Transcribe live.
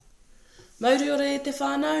Mauriore e te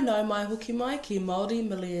whānau, nau mai hoki mai ki Māori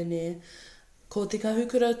Millionaire. Ko te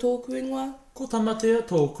kahukura tōku ingoa. Ko tamatea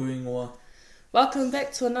tōku ingoa. Welcome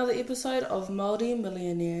back to another episode of Māori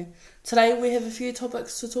Millionaire. Today we have a few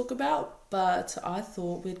topics to talk about, but I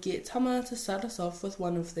thought we'd get Tama to start us off with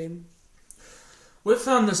one of them. We've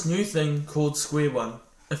found this new thing called Square One.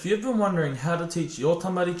 If you've been wondering how to teach your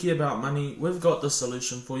tamariki about money, we've got the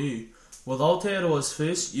solution for you. With Aotearoa's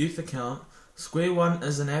first youth account, Square One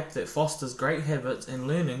is an app that fosters great habits and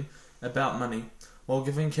learning about money, while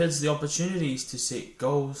giving kids the opportunities to set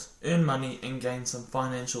goals, earn money and gain some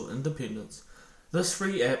financial independence. This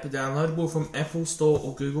free app, downloadable from Apple Store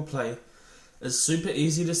or Google Play, is super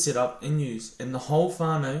easy to set up and use, and the whole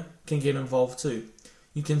whānau can get involved too.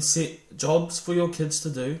 You can set jobs for your kids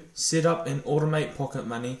to do, set up and automate pocket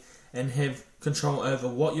money, and have control over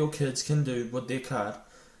what your kids can do with their card.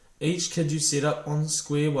 Each kid you set up on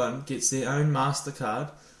Square One gets their own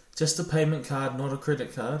MasterCard, just a payment card, not a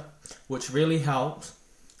credit card, which really helps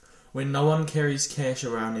when no one carries cash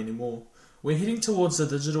around anymore. We're heading towards the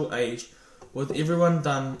digital age with everything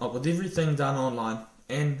done online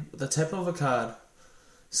and the tap of a card.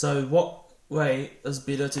 So what way is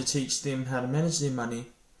better to teach them how to manage their money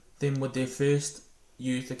than with their first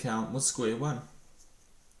youth account with Square One?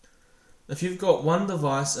 If you've got one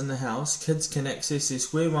device in the house, kids can access their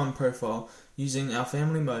Square One profile using our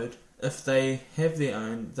family mode. If they have their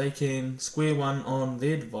own, they can Square One on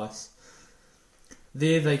their device.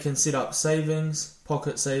 There they can set up savings,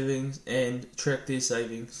 pocket savings, and track their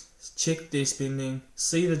savings, check their spending,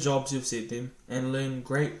 see the jobs you've set them, and learn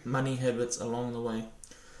great money habits along the way.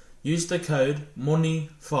 Use the code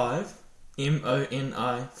MONI5,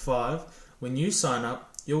 MONI 5, when you sign up.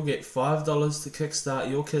 You'll get $5 to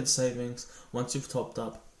kickstart your kids' savings once you've topped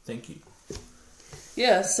up. Thank you.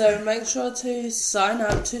 Yeah, so make sure to sign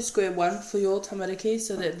up to Square One for your tamariki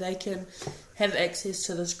so that they can have access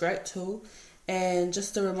to this great tool. And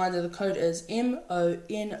just a reminder, the code is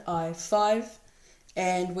MONI 5,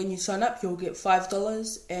 and when you sign up you'll get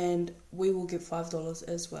 $5 and we will get $5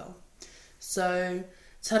 as well. So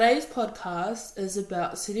today's podcast is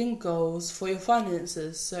about setting goals for your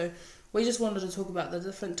finances. So we just wanted to talk about the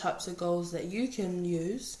different types of goals that you can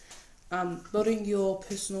use building your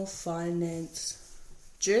personal finance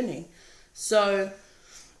journey. So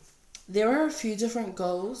there are a few different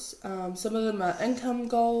goals. Some of them are income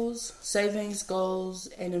goals, savings goals,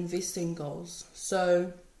 and investing goals.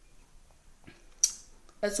 So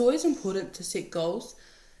it's always important to set goals,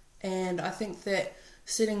 and I think that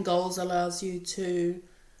setting goals allows you to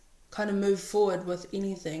kind of move forward with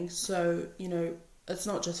anything. So, it's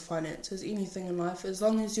not just finances, anything in life. As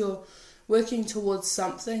long as you're working towards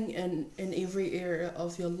something in every area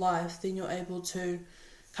of your life, then you're able to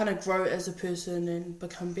kind of grow as a person and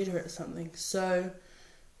become better at something. So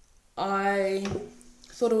I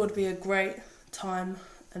thought it would be a great time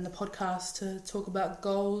in the podcast to talk about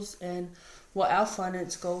goals and what our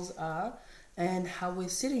finance goals are and how we're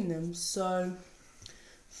setting them. So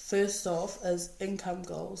first off is income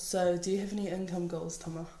goals. So do you have any income goals,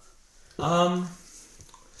 Tama?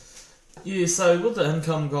 Yeah, so with the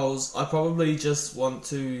income goals, I probably just want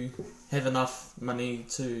to have enough money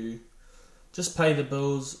to just pay the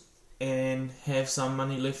bills and have some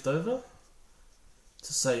money left over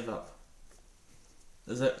to save up.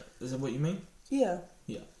 Is that what you mean? Yeah.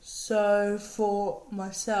 Yeah. So for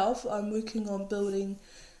myself, I'm working on building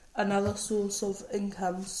another source of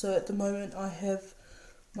income. So at the moment I have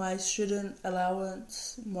my student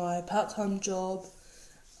allowance, my part-time job,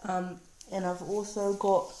 and I've also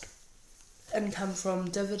got income from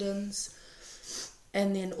dividends,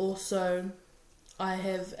 and then also I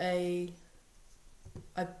have I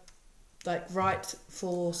write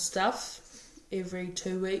for stuff every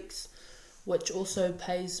 2 weeks, which also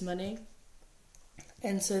pays money,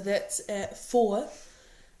 and so that's at 4,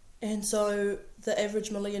 and so the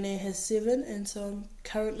average millionaire has 7, and so I'm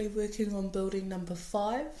currently working on building number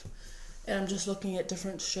 5, and I'm just looking at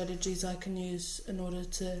different strategies I can use in order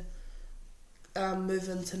to move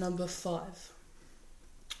into number 5.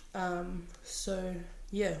 So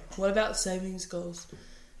yeah, what about savings goals?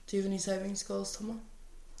 Do you have any savings goals, Tama?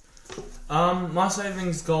 My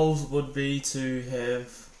savings goals would be to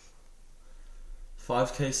have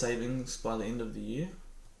 5k savings by the end of the year.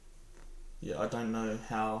 Yeah, I don't know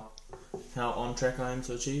how on track I am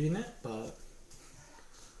to achieving that, but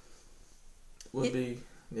that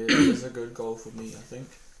is a good goal for me, I think.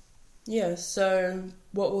 Yeah, so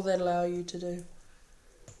what will that allow you to do?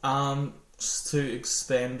 Just to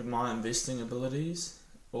expand my investing abilities,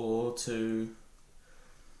 or to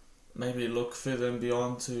maybe look further and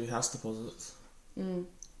beyond to house deposits.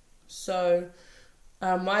 So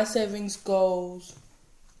My savings goals,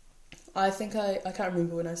 I think I can't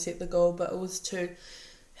remember when I set the goal, but it was to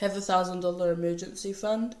have $1,000 emergency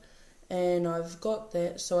fund, and I've got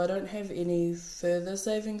that, so I don't have any further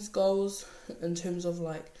savings goals in terms of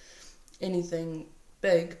like anything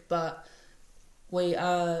big, but we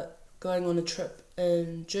are going on a trip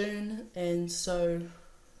in June, and so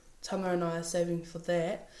Tama and I are saving for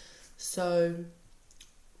that, so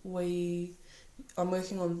I'm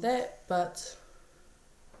working on that, but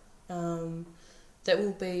that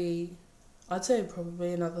will be, I'd say,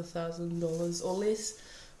 probably another $1,000 or less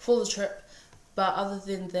for the trip. But other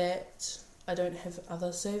than that, I don't have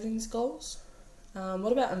other savings goals.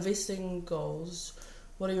 What about investing goals?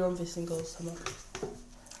 What are your investing goals, Tama?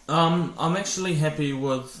 I'm actually happy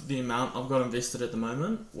with the amount I've got invested at the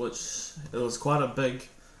moment, which it was quite a big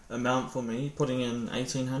amount for me, putting in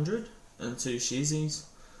 1,800 into Sharesies,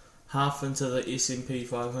 half into the S&P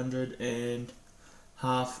 500 and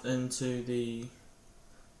half into the,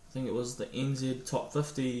 I think it was the NZ top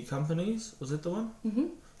 50 companies. Was that the one? Mm-hmm.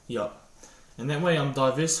 Yep. And that way I'm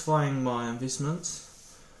diversifying my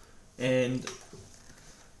investments, and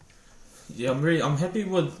yeah, I'm happy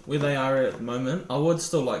with where they are at the moment. I would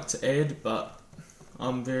still like to add, but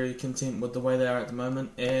I'm very content with the way they are at the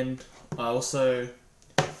moment. And I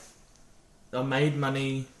made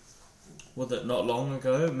money with it not long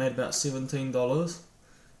ago. Made about $17,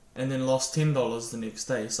 and then lost $10 the next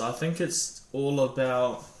day. So I think it's all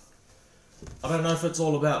about, I don't know if it's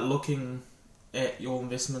all about looking at your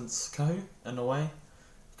investments in a way,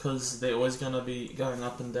 because they're always going to be going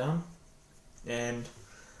up and down, and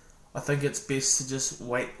I think it's best to just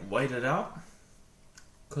wait it out,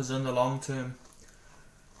 because in the long term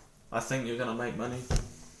I think you're going to make money.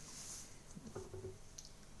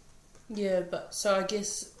 Yeah, but so I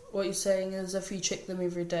guess what you're saying is if you check them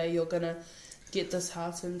every day, you're going to get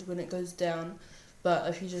disheartened when it goes down, but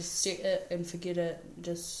if you just set it and forget it,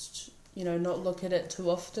 just, not look at it too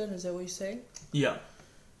often, is that what you're saying? Yeah.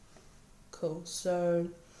 Cool. So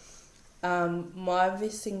my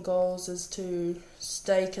investing goals is to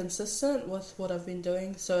stay consistent with what I've been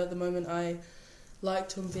doing. So at the moment I like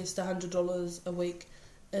to invest $100 a week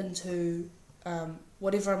into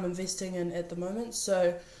whatever I'm investing in at the moment.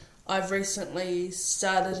 So I've recently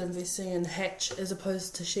started investing in Hatch as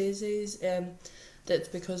opposed to Sharesies, and that's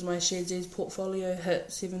because my Sharesies portfolio hit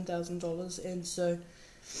 $7,000, and so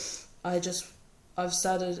I've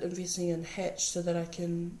started investing in Hatch so that I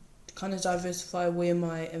can kind of diversify where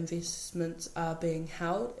my investments are being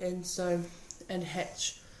held. And so in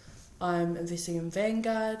Hatch I'm investing in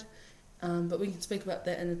Vanguard, but we can speak about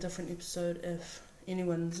that in a different episode if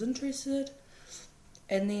anyone's interested.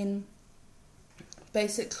 And then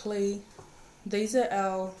basically these are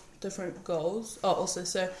our different goals. Oh, also,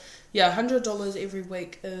 so yeah, $100 every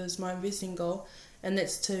week is my investing goal, and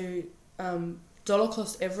that's to dollar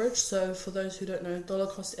cost average. So for those who don't know, dollar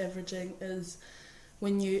cost averaging is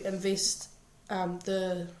when you invest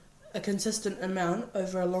a consistent amount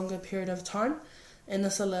over a longer period of time, and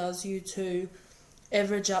this allows you to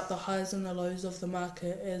average out the highs and the lows of the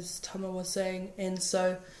market, as Tama was saying. And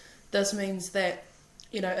so this means that,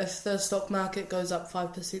 if the stock market goes up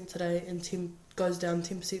 5% today and goes down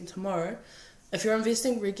 10% tomorrow, if you're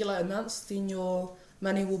investing regular amounts, then your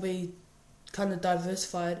money will be kind of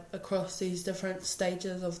diversified across these different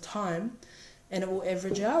stages of time, and it will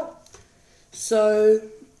average out. So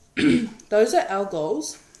those are our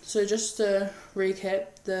goals. So just to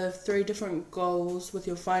recap, the 3 different goals with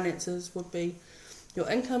your finances would be your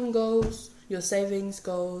income goals, your savings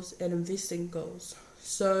goals, and investing goals.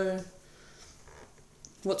 So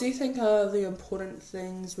what do you think are the important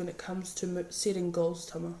things when it comes to setting goals,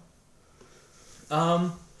 Tama?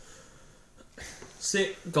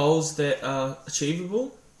 Set goals that are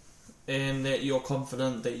achievable and that you're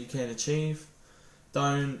confident that you can achieve.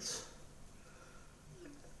 Don't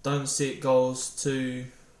set goals too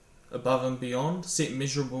above and beyond. Set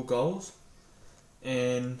measurable goals,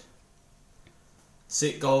 and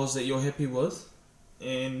set goals that you're happy with.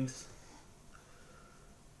 And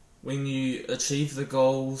when you achieve the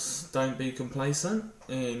goals, don't be complacent,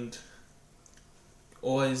 and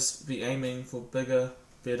always be aiming for bigger,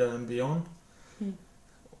 better and beyond.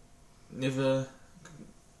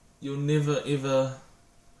 You'll never ever,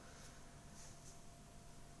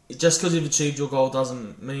 just because you've achieved your goal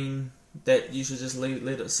doesn't mean that you should just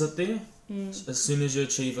let it sit there. As soon as you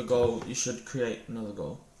achieve a goal, you should create another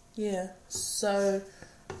goal. Yeah, so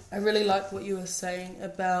I really like what you were saying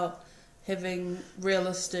about having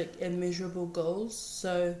realistic and measurable goals.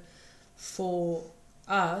 So for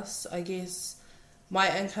us, I guess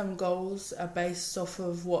my income goals are based off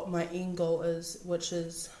of what my end goal is, which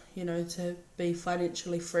is, to be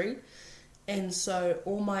financially free. And so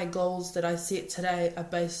all my goals that I set today are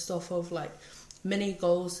based off of like mini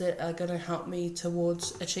goals that are going to help me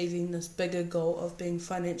towards achieving this bigger goal of being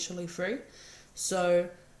financially free. So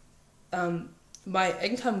my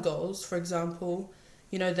income goals, for example,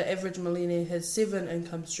 the average millionaire has 7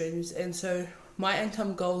 income streams, and so my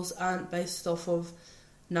income goals aren't based off of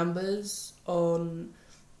numbers on,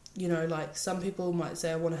 like some people might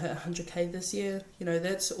say I want to hit 100k this year.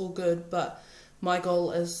 That's all good, but my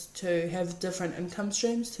goal is to have different income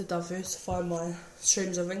streams, to diversify my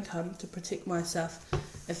streams of income, to protect myself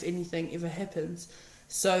if anything ever happens.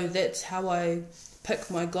 So that's how I pick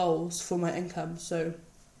my goals for my income. So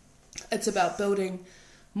it's about building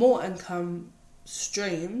more income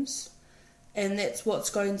streams, and that's what's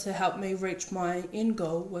going to help me reach my end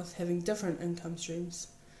goal with having different income streams.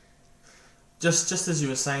 Just as you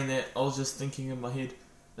were saying that, I was just thinking in my head,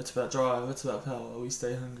 it's about drive, it's about power, we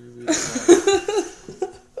stay hungry, we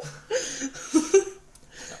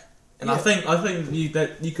And yeah. I think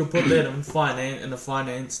that you could put that in a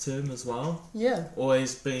finance term as well. Yeah.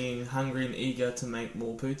 Always being hungry and eager to make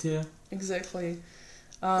more pūtea. Exactly.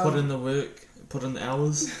 Put in the work, put in the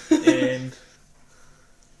hours, and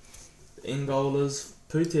the end goal is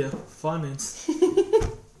pūtea, finance.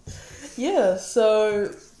 Yeah,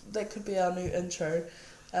 so that could be our new intro.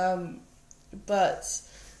 And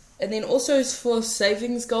then also for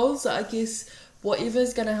savings goals, I guess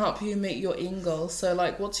whatever's going to help you meet your end goal. So,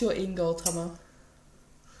 like, what's your end goal, Tama?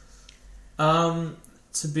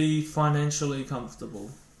 To be financially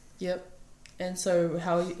comfortable. Yep. And so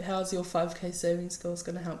how's your 5k savings goals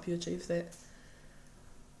going to help you achieve that?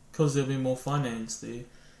 Because there'll be more finance there.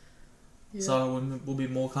 Yeah. So we'll be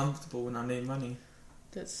more comfortable when I need money.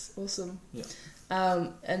 That's awesome. Yeah.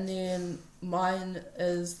 And then mine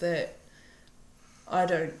is that I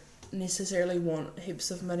don't necessarily want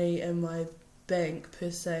heaps of money in my bank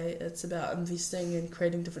per se. It's about investing and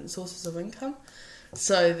creating different sources of income.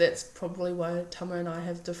 So that's probably why Tama and I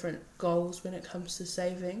have different goals when it comes to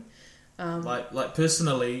saving. Like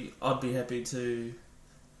personally, I'd be happy to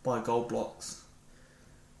buy gold blocks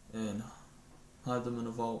and hide them in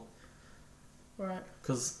a vault. Right.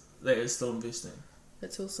 Because that is still investing.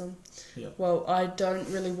 That's awesome. Yeah. Well, I don't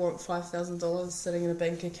really want $5,000 sitting in a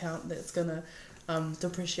bank account that's going to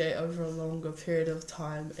depreciate over a longer period of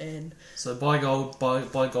time and... So buy gold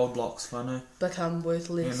blocks, whānau. Become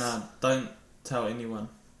worthless. And don't tell anyone.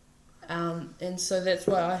 And so that's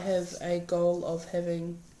why I have a goal of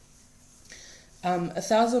having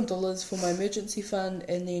 $1,000 for my emergency fund,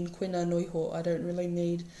 and then koina noiho. I don't really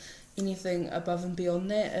need anything above and beyond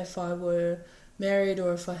that. If I were married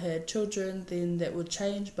or if I had children, then that would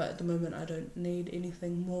change, but at the moment I don't need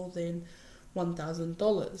anything more than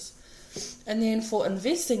 $1,000. And then for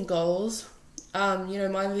investing goals,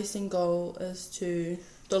 my investing goal is to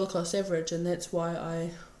dollar cost average, and that's why I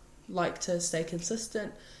like to stay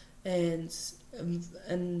consistent and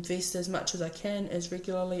invest as much as I can, as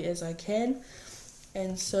regularly as I can.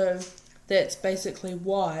 And so that's basically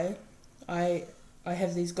why I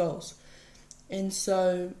have these goals. And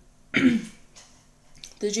so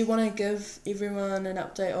did you want to give everyone an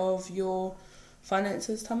update of your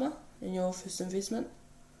finances, Tama, and your first investment?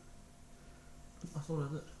 I thought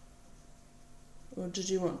I did. Or did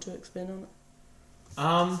you want to expand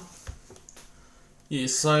on it? Yeah,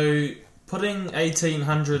 so putting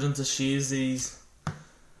 1,800 into sharesies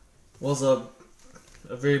was a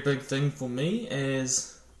very big thing for me,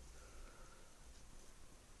 as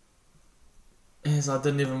I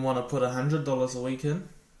didn't even want to put $100 a week in.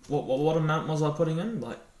 What amount was I putting in?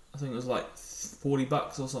 Like, I think it was like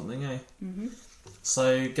 $40 or something, eh? Mm-hmm.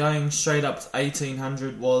 So going straight up to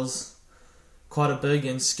 1,800 was quite a big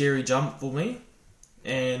and scary jump for me,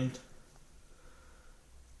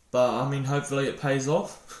 but I mean, hopefully it pays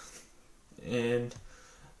off. And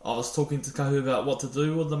I was talking to Kahu about what to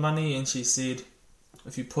do with the money, and she said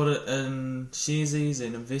if you put it in sharesies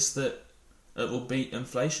and invest it, it will beat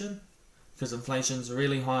inflation, because inflation's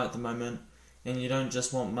really high at the moment, and you don't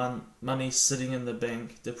just want money sitting in the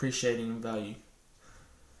bank depreciating in value.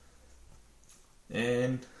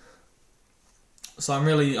 And so I'm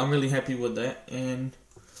really happy with that, and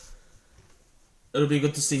it'll be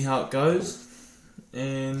good to see how it goes.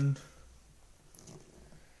 And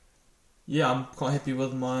yeah, I'm quite happy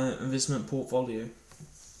with my investment portfolio.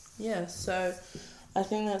 Yeah, so I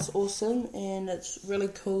think that's awesome, and it's really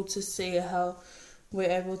cool to see how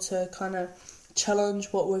we're able to kind of challenge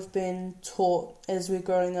what we've been taught as we're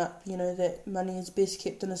growing up, that money is best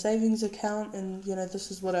kept in a savings account, and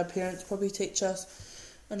this is what our parents probably teach us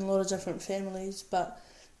in a lot of different families, but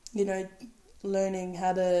learning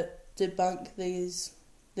how to debunk these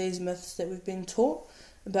these myths that we've been taught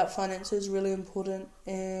about finance is really important,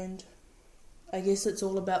 and I guess it's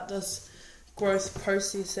all about this growth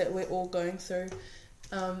process that we're all going through,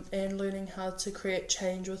 and learning how to create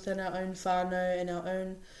change within our own whānau and our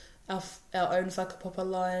own whakapapa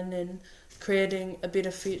line, and creating a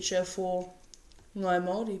better future for ngai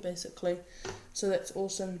Māori, basically. So that's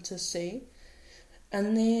awesome to see.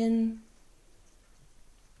 And then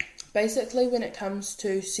basically when it comes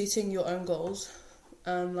to setting your own goals,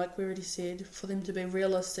 like we already said, for them to be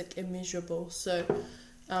realistic and measurable. So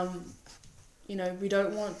we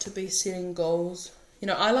don't want to be setting goals.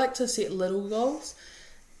 I like to set little goals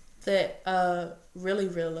that are really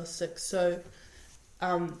realistic. So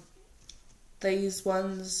these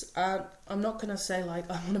ones aren't, I'm not going to say like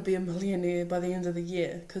I want to be a millionaire by the end of the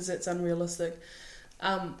year, because it's unrealistic.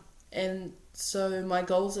 And so my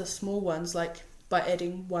goals are small ones, like by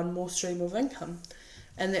adding one more stream of income.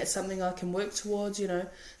 And that's something I can work towards,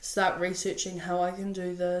 start researching how I can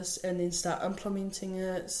do this, and then start implementing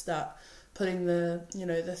it, start putting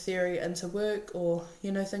the theory into work, or,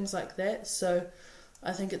 things like that. So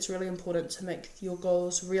I think it's really important to make your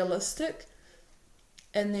goals realistic.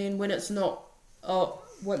 And then when it's not,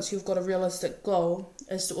 once you've got a realistic goal,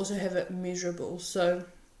 is to also have it measurable. So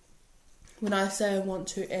when I say I want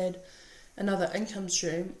to add another income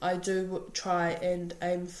stream, I do try and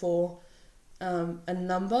aim for a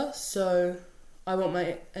number. So I want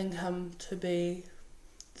my income stream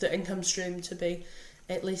to be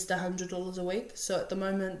at least $100 a week. So at the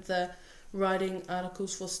moment, the writing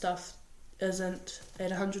articles for stuff isn't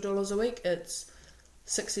at $100 a week. It's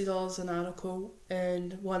 $60 an article,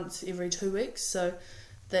 and once every 2 weeks. So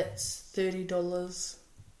that's $30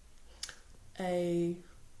 a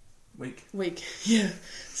week. Yeah.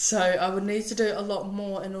 So I would need to do a lot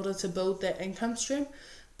more in order to build that income stream.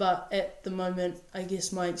 But at the moment, I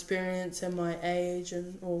guess my experience and my age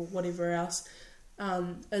or whatever else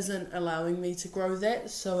isn't allowing me to grow that.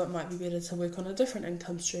 So it might be better to work on a different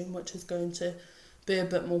income stream, which is going to be a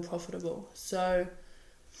bit more profitable. So,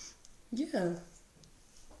 yeah.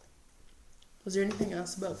 Was there anything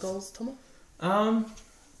else about goals, Toma?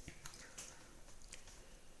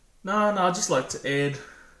 No, I'd just like to add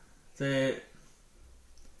that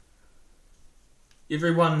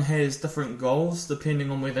everyone has different goals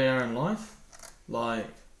depending on where they are in life. Like,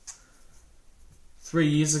 3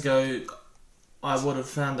 years ago, I would have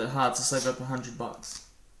found it hard to save up $100.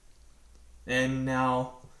 And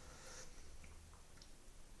now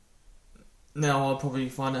I'll probably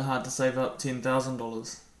find it hard to save up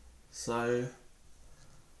 $10,000. So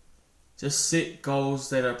just set goals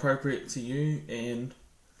that are appropriate to you, and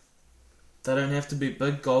they don't have to be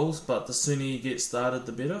big goals, but the sooner you get started,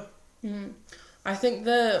 the better. I think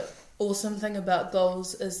the awesome thing about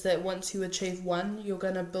goals is that once you achieve one, you're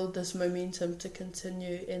going to build this momentum to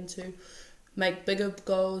continue and to make bigger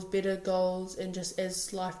goals, better goals, and just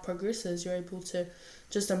as life progresses, you're able to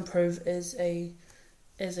just improve as a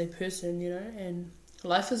person, and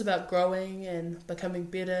life is about growing and becoming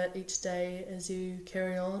better each day as you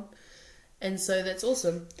carry on. And so that's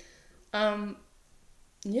awesome.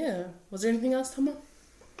 Yeah. Was there anything else, Tama?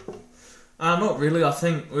 Not really. I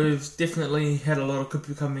think we've definitely had a lot of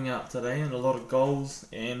kupu coming out today, and a lot of goals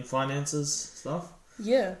and finances stuff.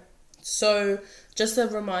 Yeah. So just a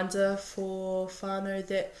reminder for whānau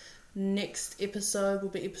that next episode will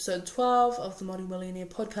be episode 12 of the Māori Millionaire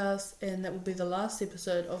podcast, and that will be the last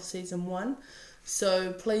episode of season 1.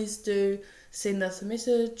 So please do send us a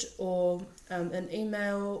message or an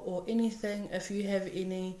email or anything if you have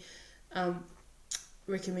any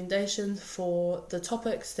recommendations for the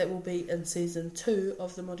topics that will be in season 2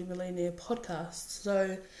 of the Māori Millionaire podcast.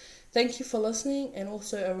 So thank you for listening, and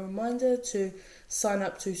also a reminder to sign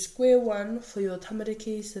up to Square One for your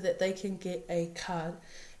tamariki so that they can get a card.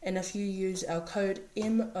 And if you use our code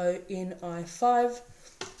MONI5,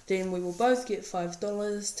 then we will both get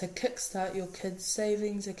 $5 to kickstart your kids'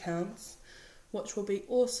 savings accounts, which will be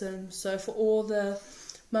awesome. So for all the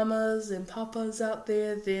mamas and papas out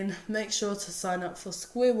there, then make sure to sign up for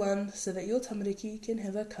Square One so that your tamariki can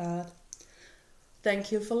have a card.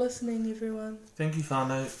 Thank you for listening, everyone. Thank you,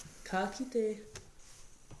 whānau. Ka kite.